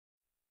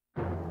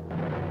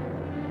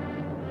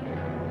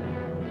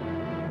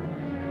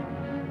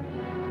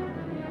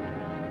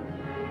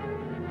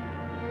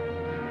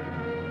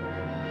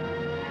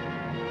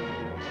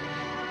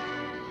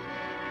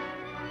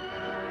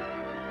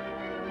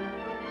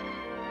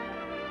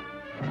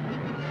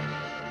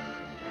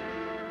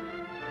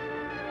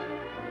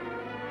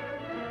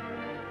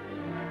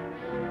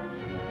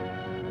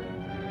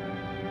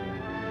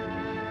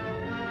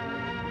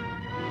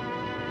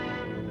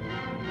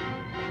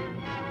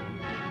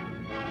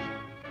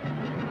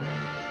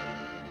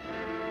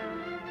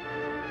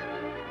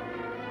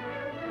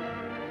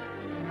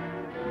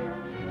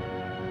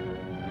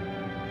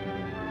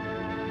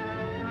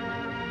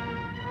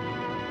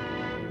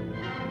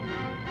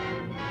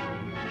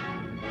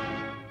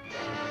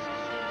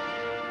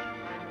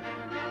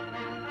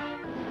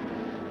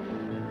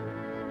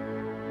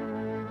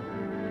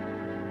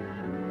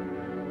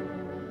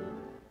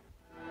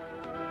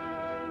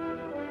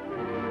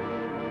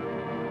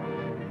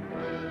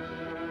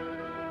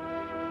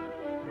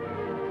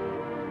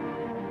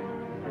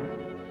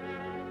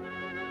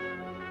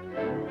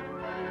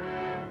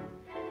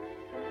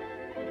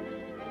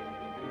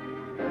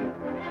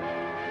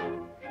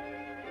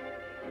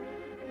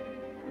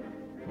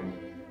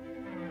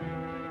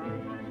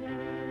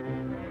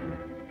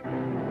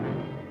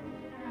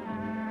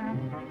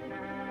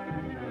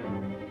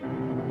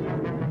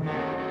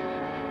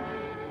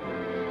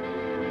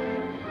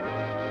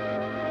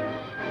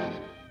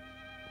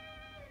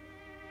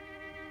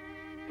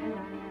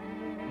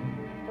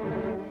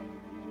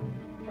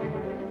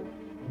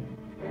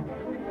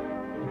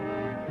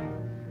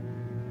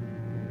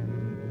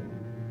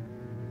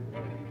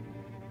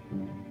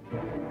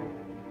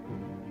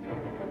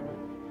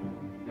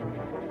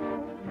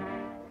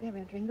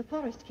entering the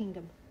Forest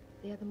Kingdom.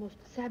 They are the most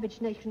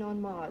savage nation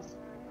on Mars.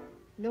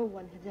 No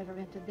one has ever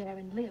entered there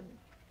and lived.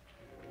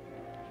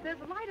 There's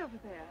a light over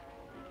there.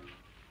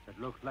 It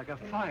looks like a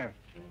fire.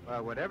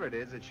 Well, whatever it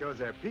is, it shows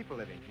there are people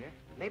living here.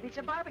 Maybe it's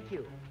a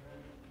barbecue.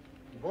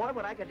 Boy,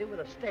 what I could do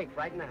with a steak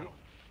right now.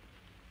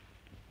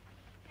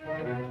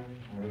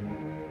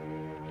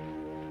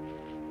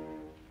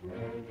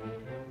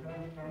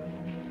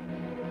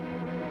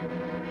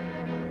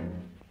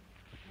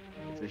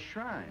 It's a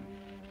shrine.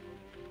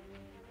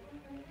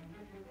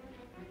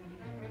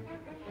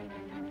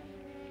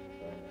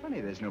 Funny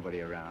there's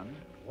nobody around.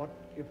 What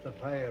if the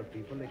fire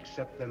people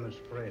accept them as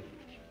friends?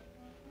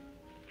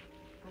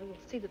 I will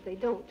see that they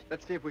don't.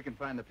 Let's see if we can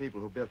find the people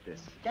who built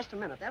this. Just a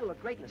minute. That'll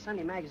look great in the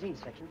Sunday magazine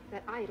section.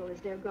 That idol is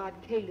their god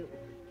Kalu.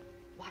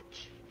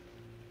 Watch.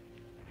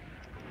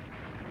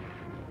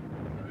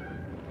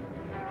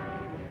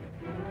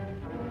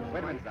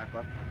 Wait a minute,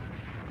 Zarkov.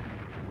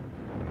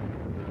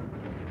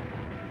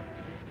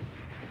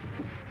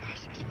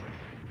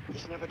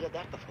 He's never did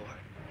that before.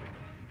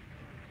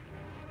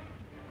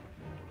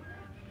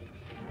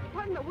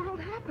 What in the world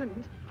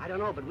happened? I don't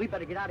know, but we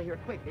better get out of here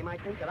quick. They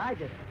might think that I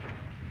did it.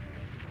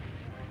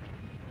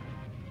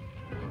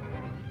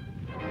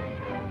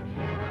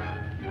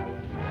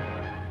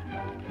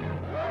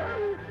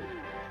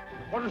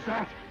 What is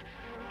that?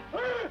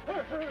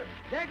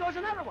 There goes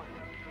another one.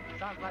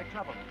 Sounds like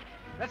trouble.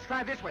 Let's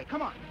try this way.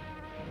 Come on.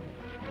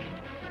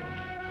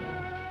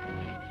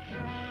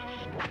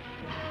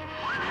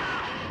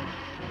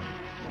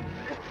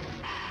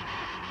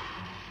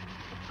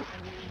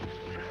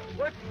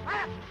 We're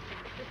trapped.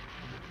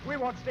 We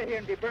won't stay here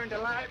and be burned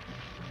alive.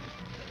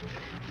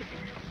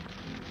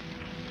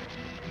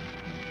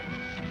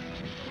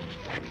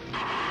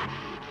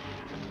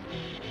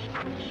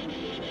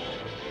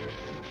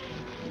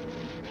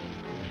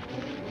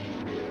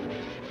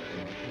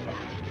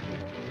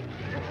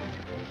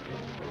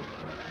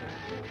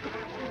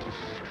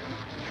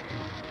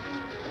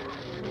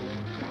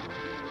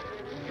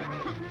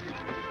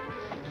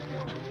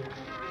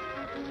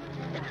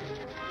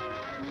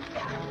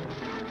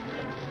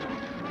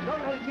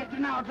 Don't let it get you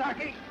now,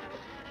 Darky.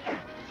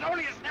 It's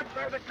only a step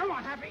further. Come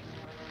on, Happy.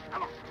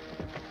 Come on.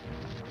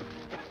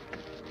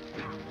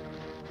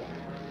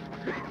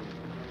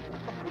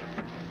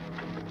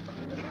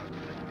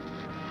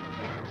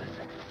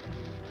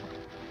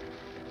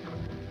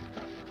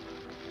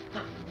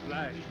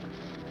 Flash,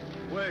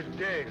 where's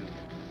Dale?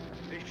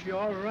 Is she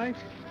all right?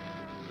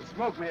 The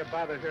smoke may have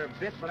bothered her a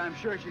bit, but I'm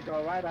sure she's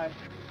all right. I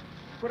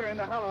put her in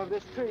the hollow of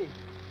this tree.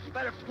 You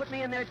better put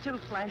me in there too,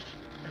 Flash.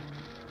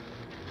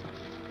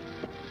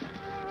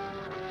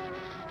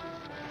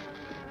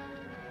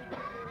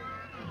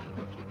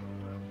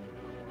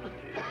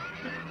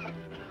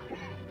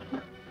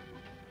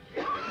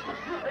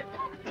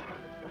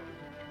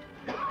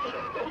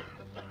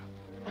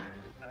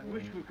 I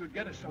wish we could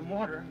get us some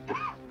water.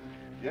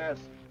 Yes.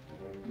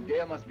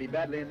 Dale must be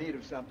badly in need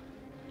of some.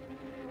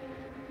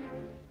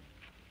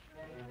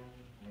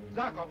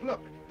 Zarkov,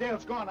 look.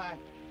 Dale's gone. I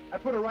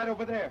put her right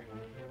over there.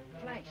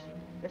 Flash,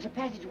 there's a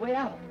passage way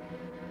out.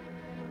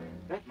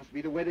 That must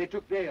be the way they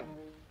took Dale.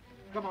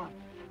 Come on.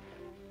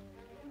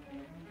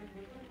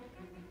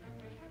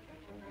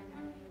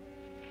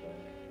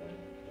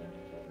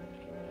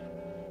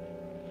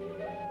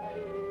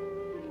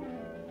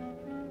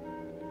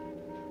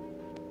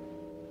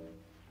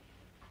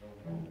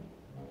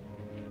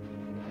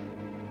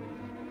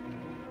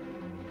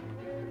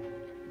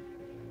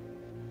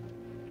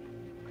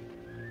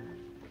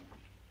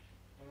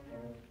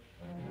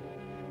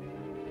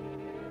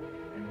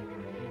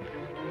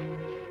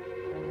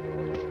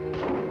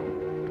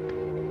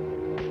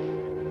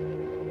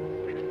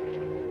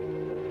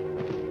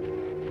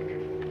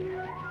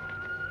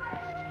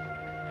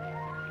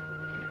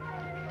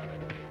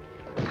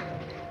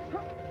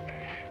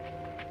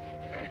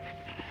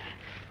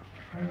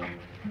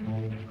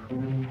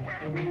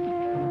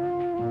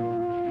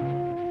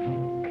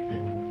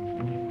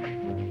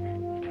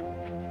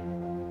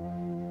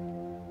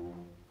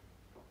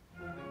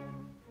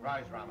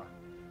 Rise, Rama.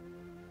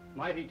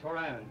 Mighty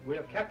Toran, we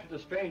have captured the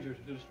strangers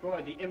who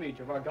destroyed the image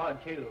of our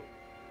god Kalu.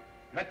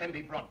 Let them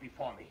be brought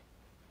before me.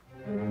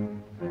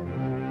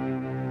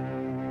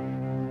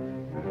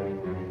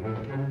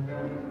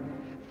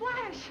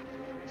 Flash!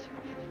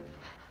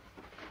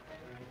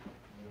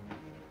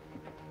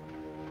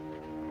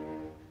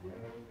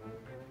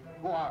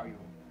 Who are you?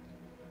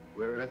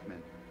 We're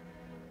Earthmen.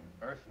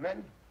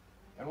 Earthmen?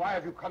 And why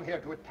have you come here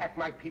to attack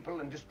my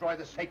people and destroy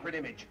the sacred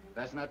image?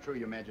 That's not true,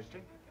 Your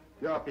Majesty.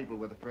 Your people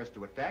were the first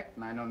to attack,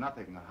 and I know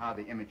nothing of how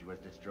the image was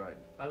destroyed.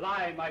 A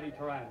lie, Mighty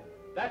Toran.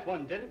 That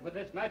one did it with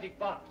this magic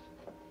box.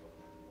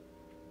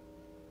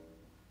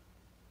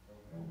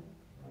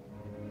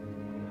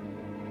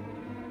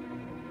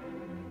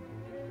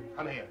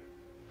 Come here.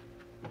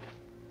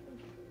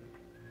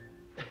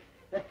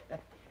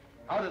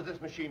 How does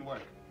this machine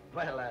work?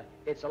 Well,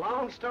 it's a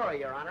long story,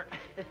 Your Honor.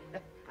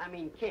 I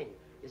mean, King.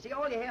 You see,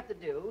 all you have to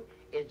do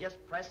is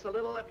just press the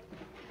little...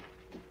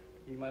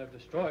 He might have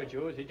destroyed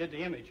you as he did the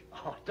image.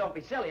 Oh, don't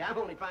be silly. I'm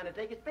only trying to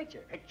take his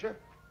picture. Picture?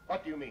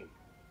 What do you mean?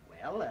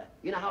 Well,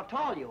 you know how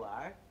tall you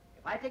are.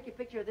 If I take a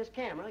picture of this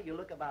camera, you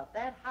look about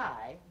that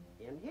high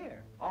in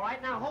here. All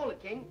right, now hold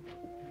it, King.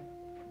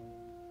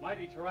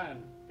 Mighty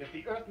Turan, if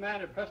the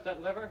Earthman had pressed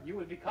that lever, you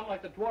would become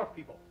like the dwarf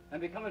people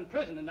and become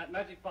imprisoned in that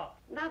magic box.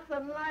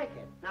 Nothing like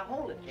it. Now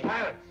hold it, King.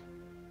 Silence!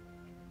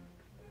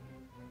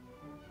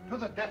 To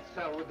the death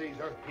cell with these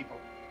Earth people.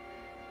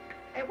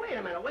 Hey, wait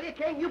a minute, will you,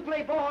 King? You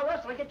play ball with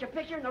us and I'll get your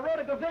picture in the road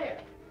to Gavir.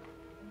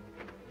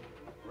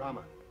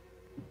 Rama,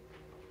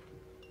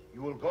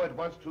 you will go at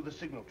once to the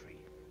signal tree.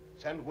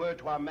 Send word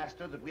to our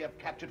master that we have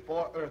captured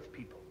 4 Earth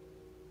people.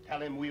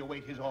 Tell him we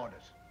await his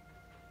orders.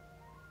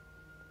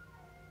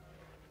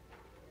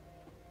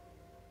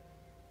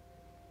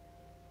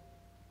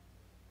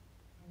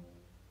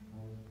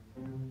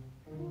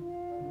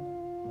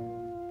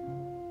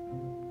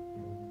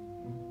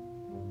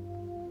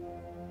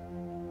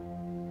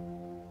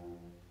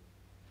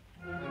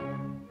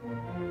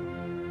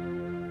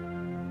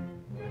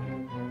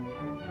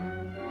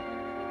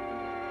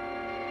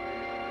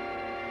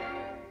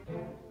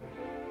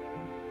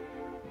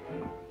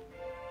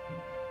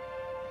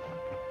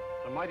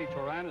 The mighty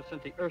Turan has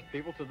sent the Earth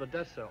people to the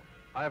death cell.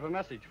 I have a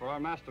message for our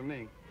master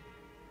Ming.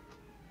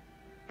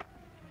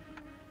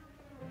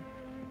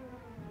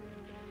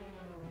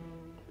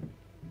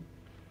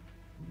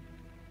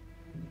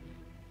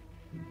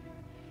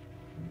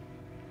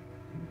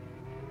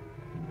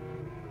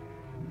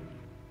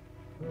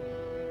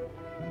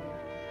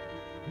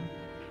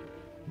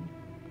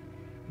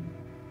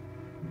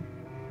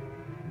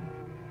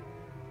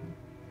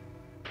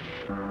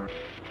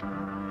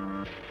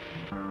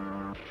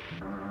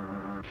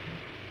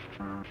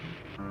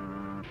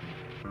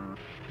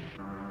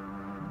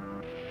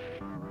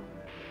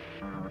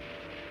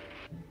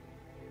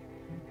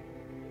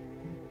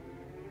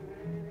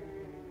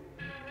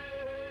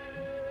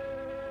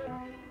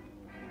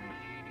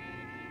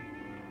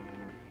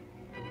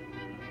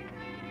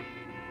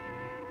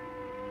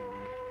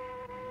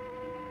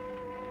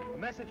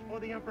 Message for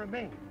the Emperor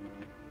Ming.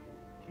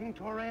 King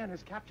Turan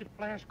has captured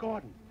Flash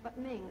Gordon. But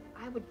Ming,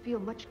 I would feel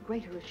much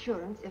greater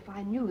assurance if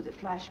I knew that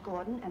Flash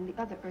Gordon and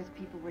the other Earth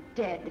people were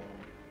dead.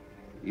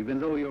 Even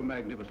though your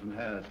magnificence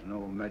has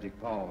no magic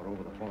power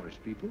over the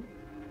forest people,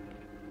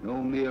 no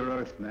mere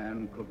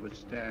Earthman could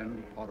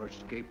withstand or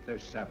escape their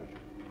savagery.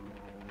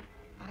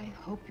 I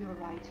hope you're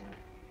right.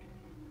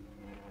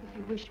 If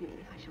you wish me,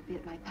 I shall be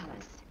at my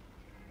palace.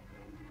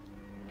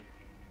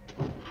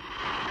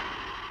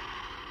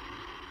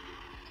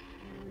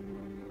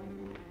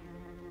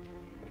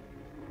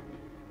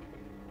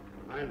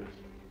 Highness,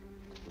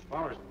 the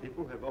forest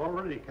people have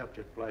already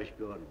captured Flash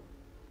Gordon.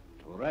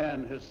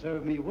 Turan has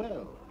served me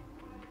well.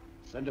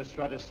 Send a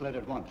Stratus sled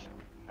at once.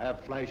 Have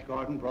Flash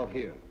Gordon brought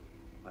here.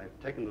 I've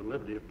taken the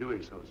liberty of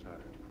doing so, sir.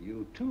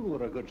 You too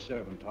were a good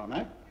servant,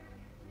 Tarmac.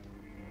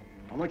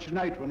 How much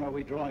nitron are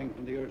we drawing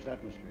from the Earth's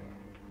atmosphere?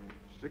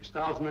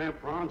 6,000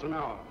 amperons an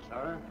hour,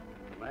 sir.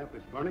 The lamp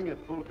is burning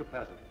at full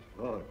capacity.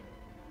 Good.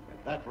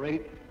 At that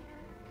rate,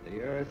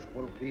 the Earth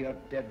will be a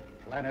dead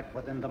planet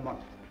within the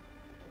month.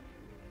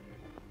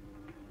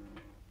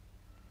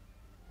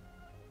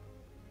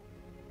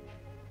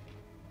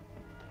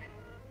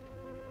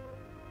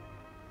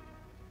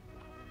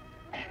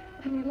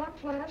 Any luck,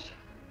 Flash?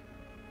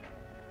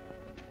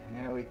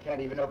 No, we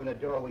can't even open the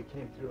door we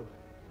came through.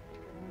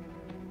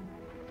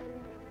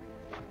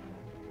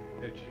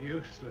 It's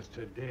useless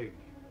to dig.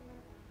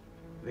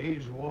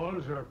 These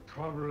walls are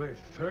probably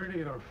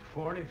 30 or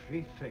 40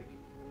 feet thick.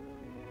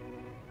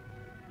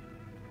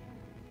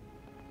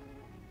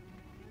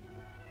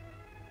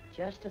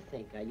 Just to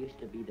think I used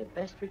to be the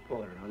best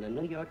reporter on the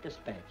New York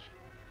Dispatch.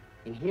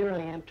 And here I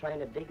am trying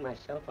to dig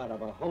myself out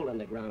of a hole in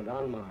the ground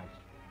on Mars.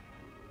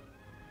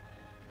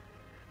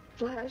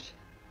 Flash,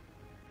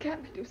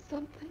 can't we do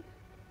something?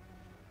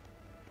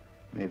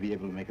 Maybe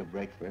able to make a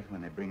break for it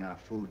when they bring our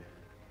food.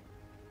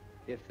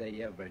 If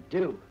they ever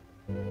do.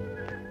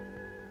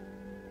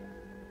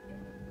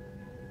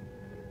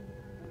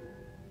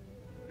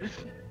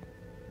 Listen.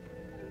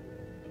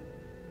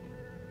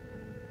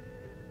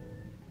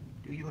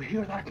 Do you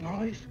hear that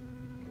noise?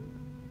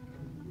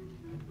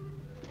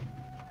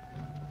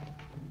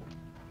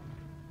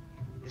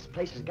 This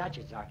place has got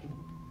you, Zarky.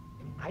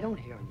 I don't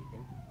hear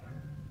anything.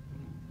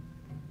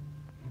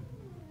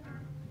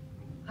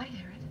 I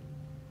hear it.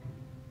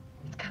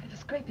 It's kind of a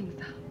scraping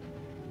sound.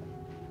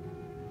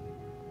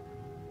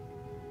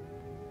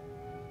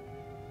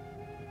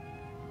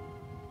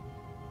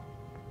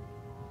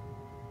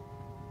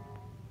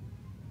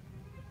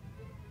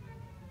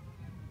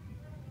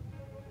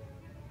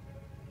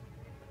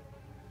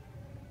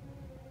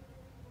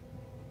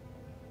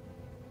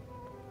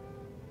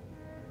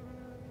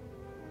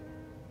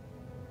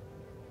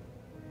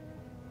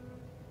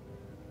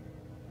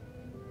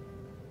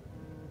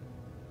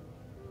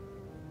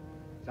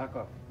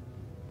 Zarkov,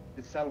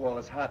 this cell wall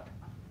is hot.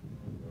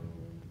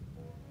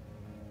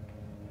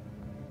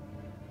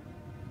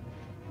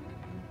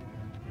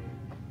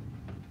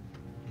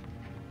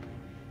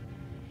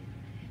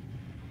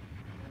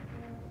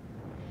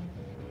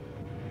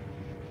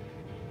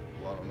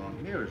 All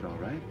along here is all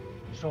right.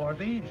 So are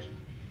these.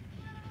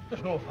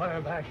 There's no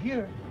fire back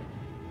here.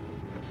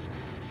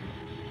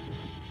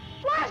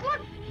 Flash,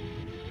 look!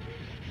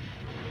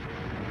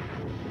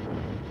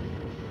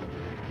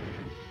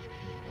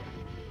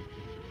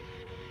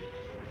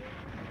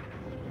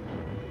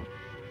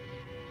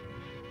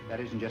 That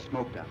isn't just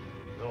smoke down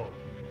there. No.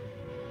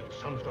 It's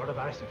some sort of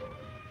acid.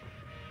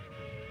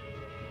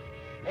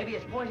 Maybe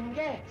it's poison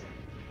gas.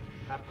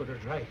 Hapgood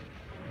is right.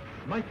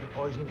 It might be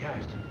poison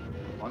gas.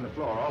 On the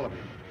floor, all of you.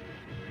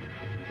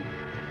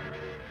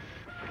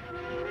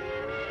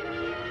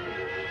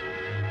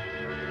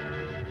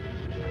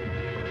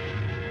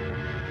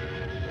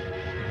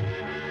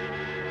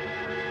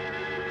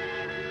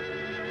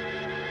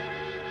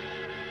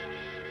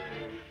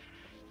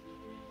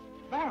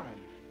 Baron!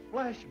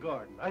 Flash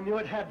Gordon. I knew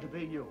it had to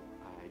be you.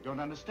 I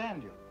don't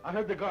understand you. I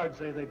heard the guards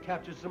say they'd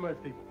captured some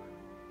Earth people.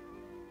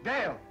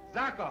 Dale,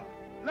 Zarkov,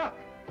 look!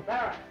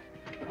 Baron!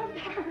 Oh,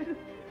 Baron!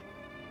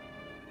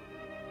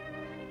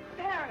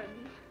 Baron!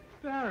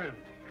 Baron,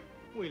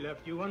 we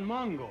left you on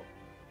Mongo.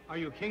 Are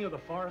you king of the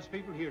forest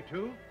people here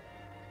too?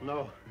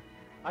 No.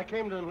 I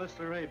came to enlist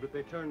their aid, but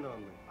they turned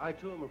on me. I,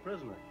 too, am a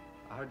prisoner.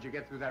 How'd you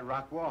get through that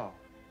rock wall?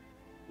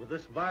 With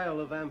this vial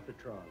of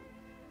amphitron.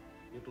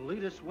 It'll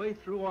lead us way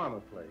through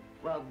armor plate.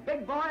 Well,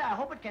 big boy, I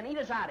hope it can eat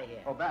us out of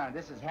here. Oh, Baron,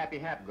 this is Happy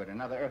Hapgood,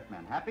 another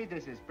Earthman. Happy,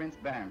 this is Prince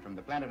Baron from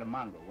the planet of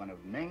Mongo, one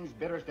of Ming's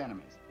bitterest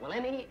enemies. Well,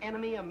 any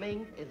enemy of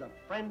Ming is a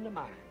friend of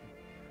mine.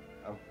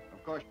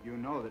 Of course, you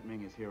know that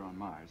Ming is here on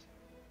Mars.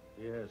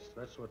 Yes,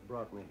 that's what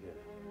brought me here.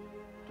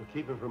 To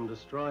keep him from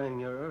destroying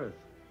your Earth.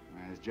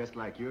 Well, it's just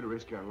like you to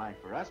risk your life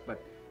for us, but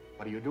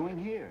what are you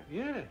doing here?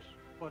 Yes,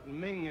 but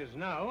Ming is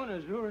now in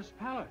Azura's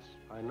palace.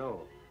 I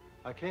know.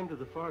 I came to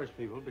the forest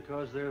people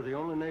because they're the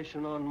only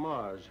nation on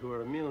Mars who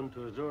are immune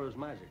to Azura's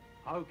magic.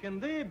 How can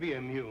they be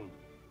immune?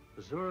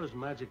 Azura's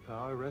magic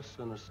power rests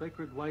on a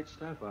sacred white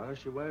sapphire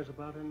she wears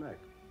about her neck.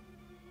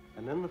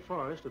 And in the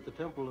forest at the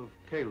temple of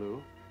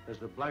Kalu, there's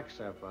the black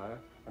sapphire,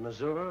 and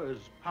Azura is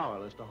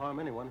powerless to harm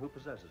anyone who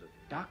possesses it.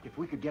 Doc, if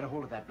we could get a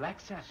hold of that black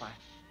sapphire...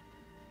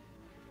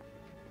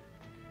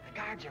 The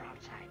guards are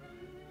outside.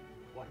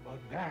 What about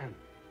Baron?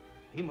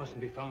 He mustn't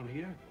be found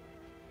here.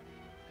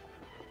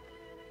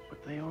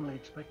 But they only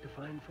expect to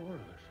find 4 of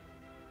us.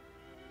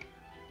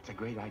 It's a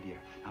great idea.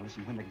 Now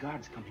listen, when the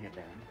guards come here,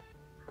 Baron...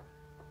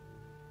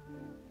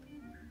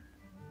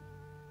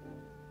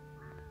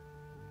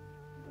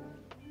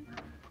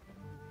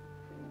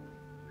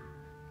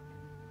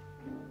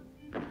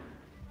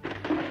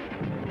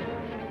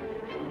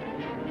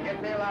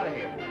 Get Dale out of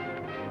here.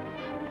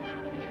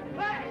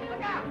 Flash,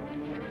 look out!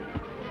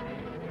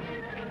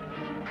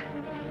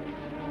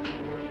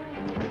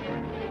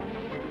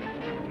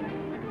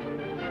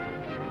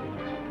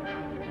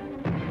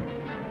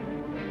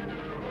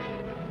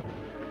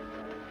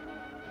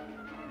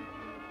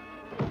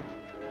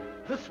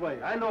 This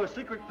way. I know a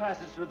secret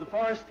passage to the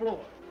forest floor.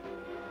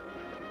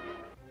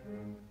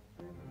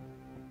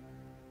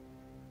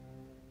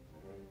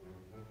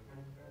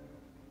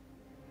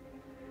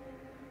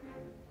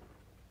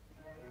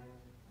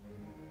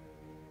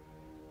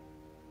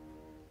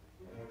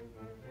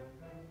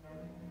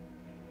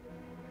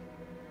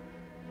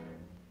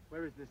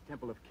 Where is this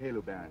temple of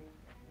Kalu, Baron?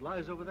 It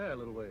lies over there a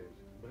little ways,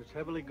 but it's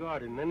heavily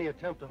guarded, and any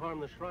attempt to harm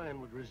the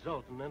shrine would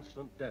result in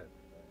instant death.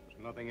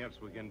 There's nothing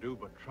else we can do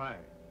but try.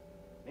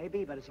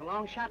 Maybe, but it's a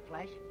long shot,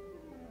 Flash.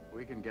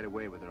 We can get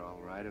away with it all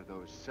right if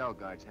those cell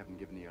guards haven't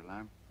given the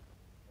alarm.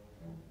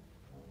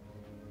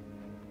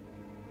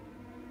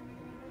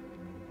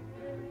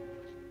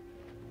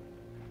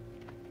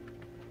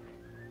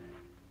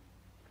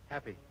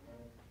 Happy,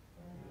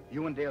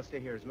 you and Dale stay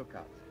here as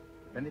lookouts.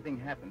 If anything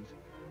happens,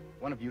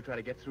 one of you try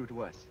to get through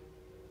to us.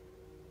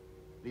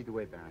 Lead the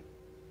way, Baron.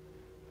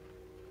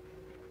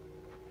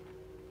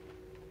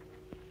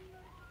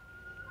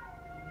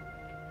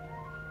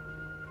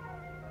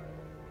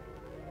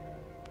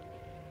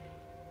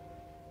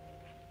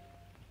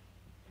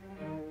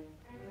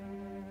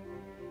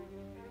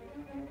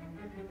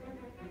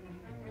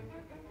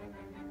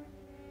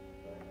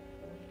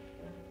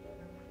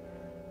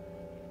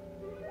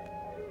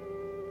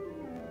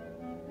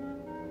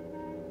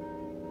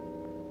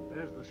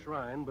 There's the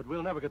shrine, but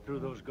we'll never get through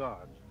those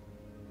guards.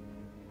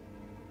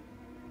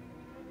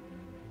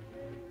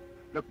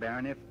 Look,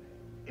 Baron,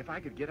 if I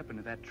could get up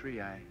into that tree,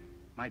 I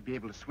might be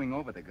able to swing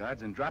over the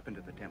guards and drop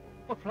into the temple.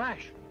 Well,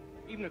 Flash,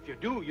 even if you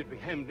do, you'd be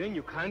hemmed in.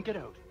 You can't get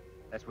out.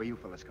 That's where you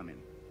fellas come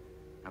in.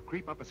 Now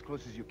creep up as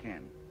close as you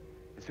can.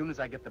 As soon as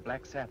I get the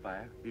black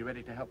sapphire, be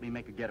ready to help me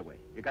make a getaway.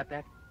 You got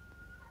that?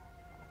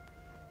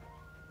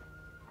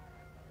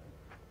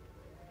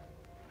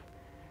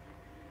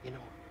 You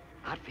know,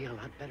 I'd feel a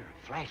lot better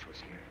if Flash was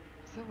here.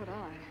 So would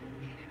I.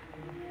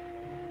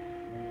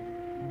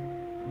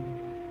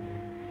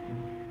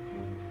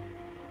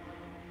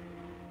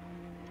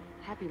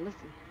 Happy,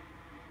 listen.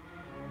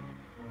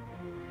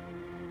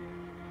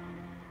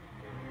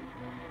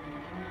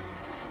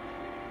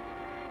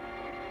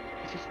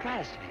 It's a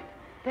stratosphere.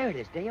 There it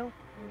is, Dale.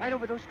 Right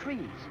over those trees.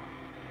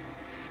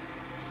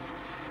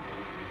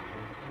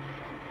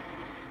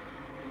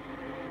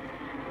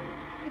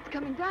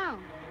 coming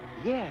down.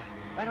 Yeah,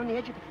 right on the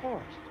edge of the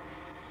forest.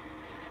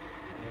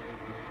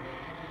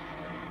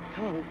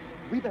 Come on,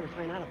 we better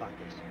find out about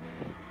this.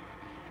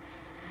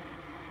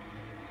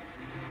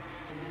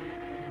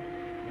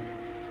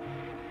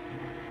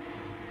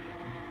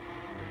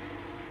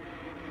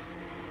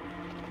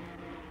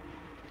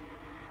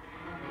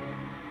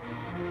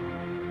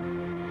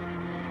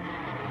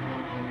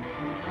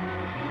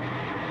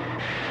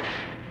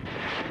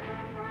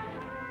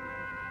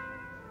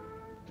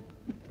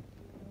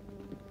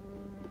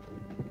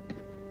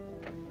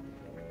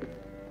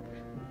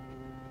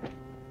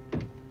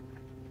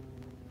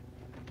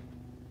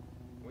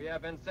 We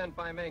have been sent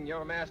by Ming,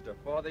 your master,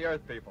 for the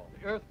Earth people.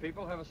 The Earth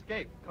people have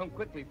escaped. Come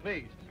quickly,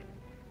 please.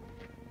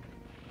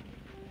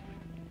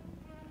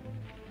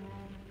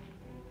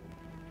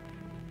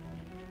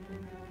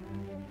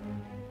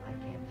 I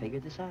can't figure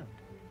this out.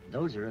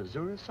 Those are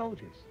Azura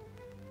soldiers.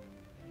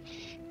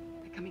 Shh.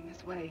 They're coming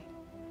this way.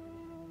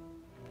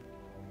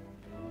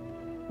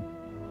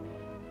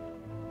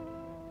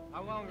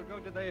 How long ago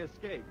did they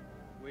escape?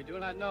 We do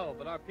not know,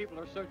 but our people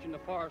are searching the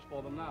forest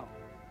for them now.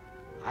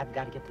 I've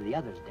got to get to the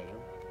others,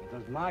 Dale. If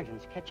those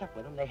Martians catch up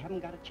with them, they haven't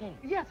got a chance.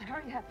 Yes,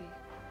 hurry, Happy.